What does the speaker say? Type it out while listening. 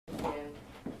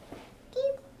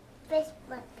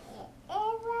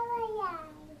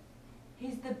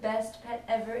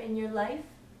ever in your life?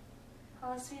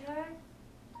 Huh, sweetheart?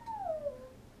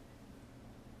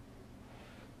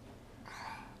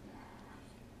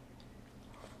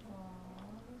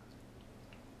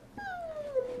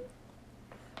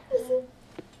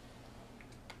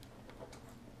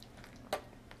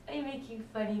 Are you making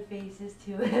funny faces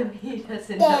to him? He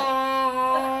doesn't know.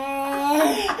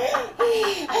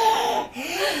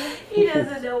 He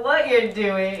doesn't know what you're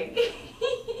doing.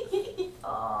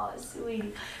 Oh,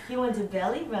 sweetie. He wants a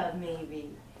belly rub, maybe.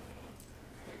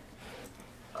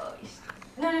 Oh,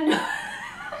 no.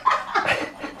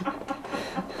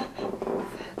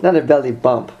 Another belly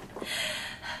bump.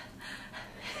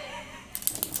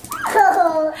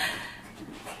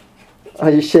 Are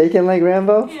you shaking like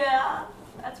Rambo? Yeah,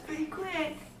 that's pretty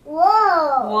quick.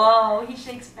 Whoa! Whoa, he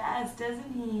shakes fast,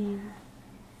 doesn't he?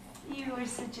 You were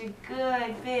such a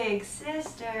good big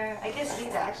sister. I guess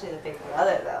he's actually the big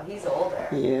brother, though. He's older.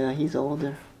 Yeah, he's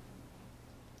older.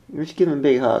 You should give him a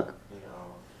big hug.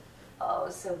 Oh,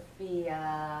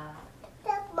 Sophia.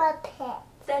 That's my pet.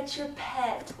 That's your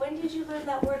pet. When did you learn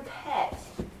that word pet?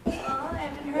 Oh, I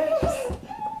haven't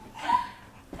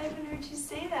heard you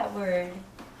say that word.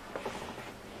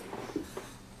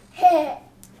 Yeah.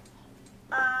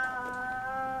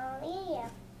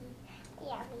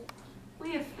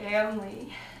 We have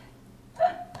family. I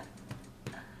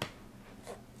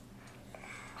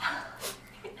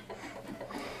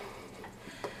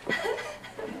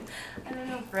don't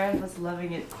know if Grandpa's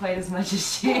loving it quite as much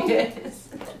as she is.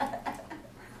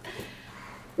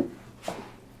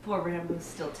 Poor Rambo's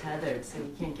still tethered, so he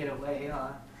can't get away,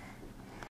 huh?